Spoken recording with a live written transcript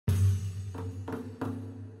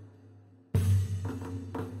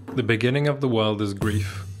The beginning of the world is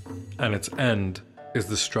grief, and its end is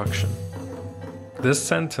destruction. This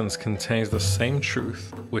sentence contains the same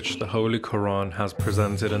truth which the Holy Quran has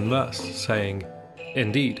presented in verse, saying,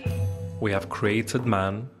 "Indeed, we have created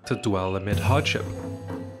man to dwell amid hardship."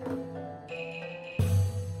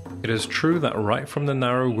 It is true that right from the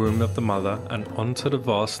narrow womb of the mother and onto the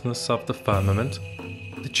vastness of the firmament,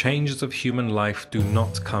 the changes of human life do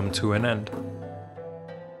not come to an end.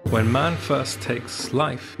 When man first takes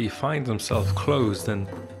life, he finds himself closed in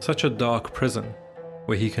such a dark prison,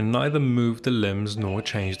 where he can neither move the limbs nor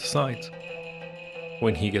change the sight.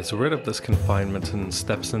 When he gets rid of this confinement and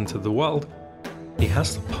steps into the world, he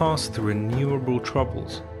has to pass through innumerable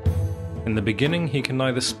troubles. In the beginning, he can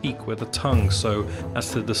neither speak with the tongue so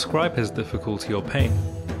as to describe his difficulty or pain,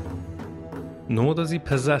 nor does he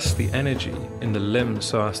possess the energy in the limbs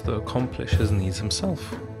so as to accomplish his needs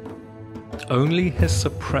himself. Only his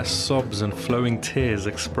suppressed sobs and flowing tears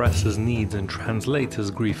express his needs and translate his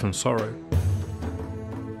grief and sorrow.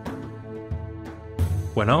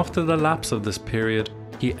 When after the lapse of this period,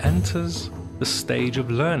 he enters the stage of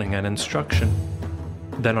learning and instruction,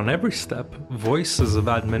 then on every step, voices of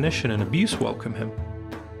admonition and abuse welcome him.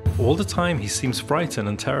 All the time he seems frightened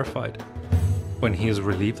and terrified. When he is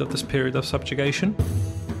relieved of this period of subjugation,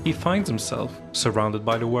 he finds himself surrounded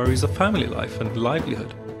by the worries of family life and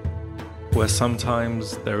livelihood, where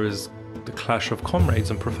sometimes there is the clash of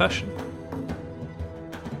comrades and profession,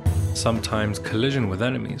 sometimes collision with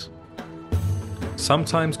enemies,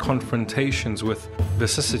 sometimes confrontations with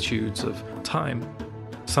vicissitudes of time,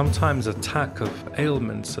 sometimes attack of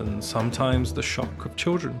ailments, and sometimes the shock of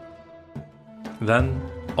children. Then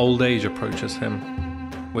old age approaches him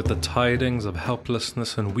with the tidings of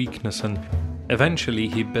helplessness and weakness, and eventually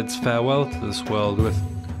he bids farewell to this world with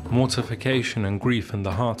mortification and grief in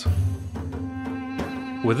the heart.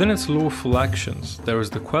 Within its lawful actions there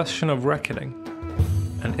is the question of reckoning,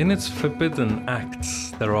 and in its forbidden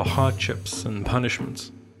acts there are hardships and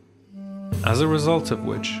punishments, as a result of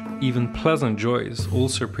which even pleasant joys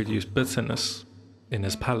also produce bitterness in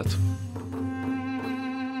his palate.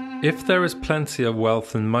 If there is plenty of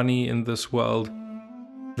wealth and money in this world,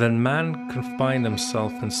 then man can find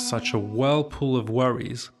himself in such a whirlpool of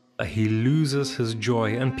worries that he loses his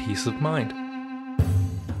joy and peace of mind.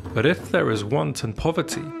 But if there is want and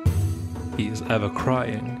poverty, he is ever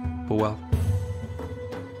crying for wealth.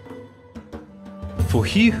 For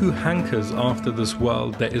he who hankers after this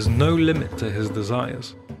world, there is no limit to his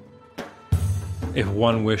desires. If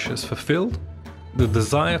one wish is fulfilled, the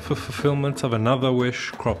desire for fulfillment of another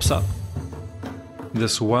wish crops up.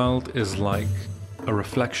 This world is like a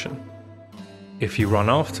reflection. If you run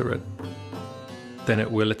after it, then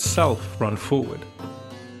it will itself run forward.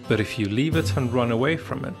 But if you leave it and run away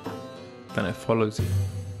from it, then it follows you.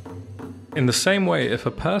 In the same way, if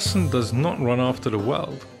a person does not run after the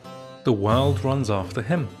world runs after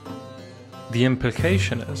him. The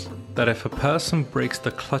implication is that if a person breaks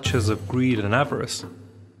the clutches of greed and avarice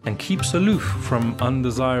and keeps aloof from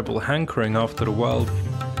undesirable hankering after the world,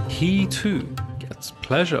 he too gets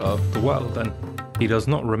pleasure of the world, and he does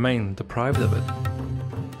not remain deprived of it.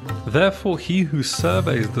 Therefore, he who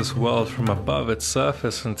surveys this world from above its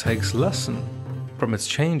surface and takes lesson from its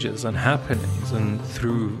changes and happenings, and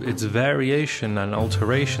through its variation and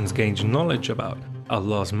alterations gains knowledge about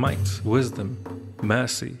Allah's might, wisdom,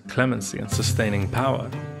 mercy, clemency, and sustaining power,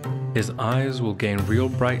 his eyes will gain real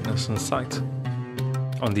brightness and sight.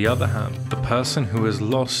 On the other hand, the person who is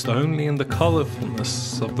lost only in the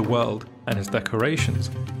colorfulness of the world and its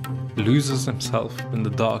decorations loses himself in the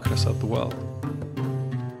darkness of the world.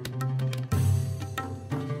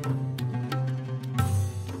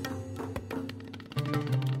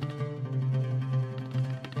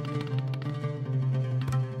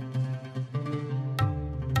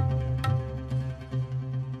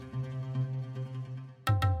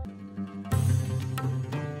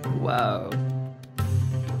 Wow.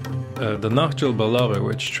 The Nahjul Balagha,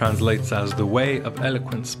 which translates as The Way of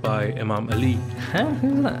Eloquence by Imam Ali. Huh?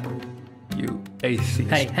 Who's that? You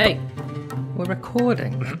atheist. Hey, we're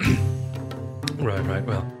recording. Right,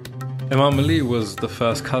 well. Imam Ali was the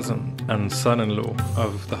first cousin and son-in-law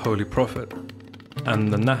of the Holy Prophet,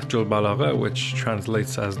 and the Nahjul Balagha, which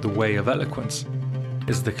translates as The Way of Eloquence,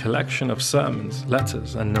 is the collection of sermons,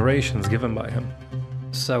 letters, and narrations given by him.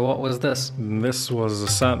 So what was this? This was a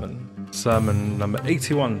sermon number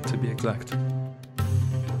 81 to be exact.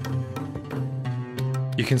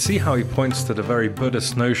 You can see how he points to the very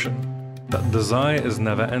Buddhist notion that desire is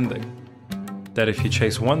never ending, that if you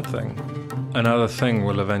chase one thing, another thing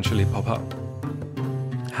will eventually pop up.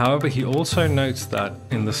 However, he also notes that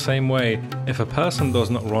in the same way, if a person does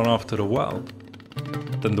not run after the world,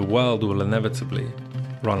 then the world will inevitably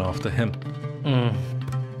run after him.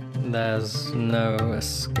 There's no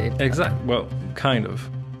escape. Well, kind of.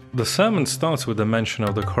 The sermon starts with a mention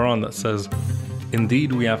of the Quran that says,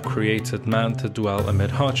 "Indeed, we have created man to dwell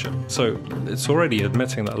amid hardship." So it's already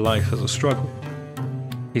admitting that life is a struggle.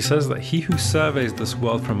 He says that he who surveys this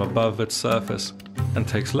world from above its surface and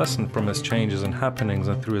takes lesson from its changes and happenings,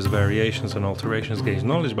 and through his variations and alterations gains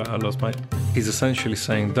knowledge about Allah's might, he's essentially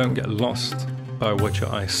saying, don't get lost by what your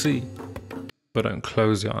eyes see, but don't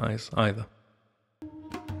close your eyes either.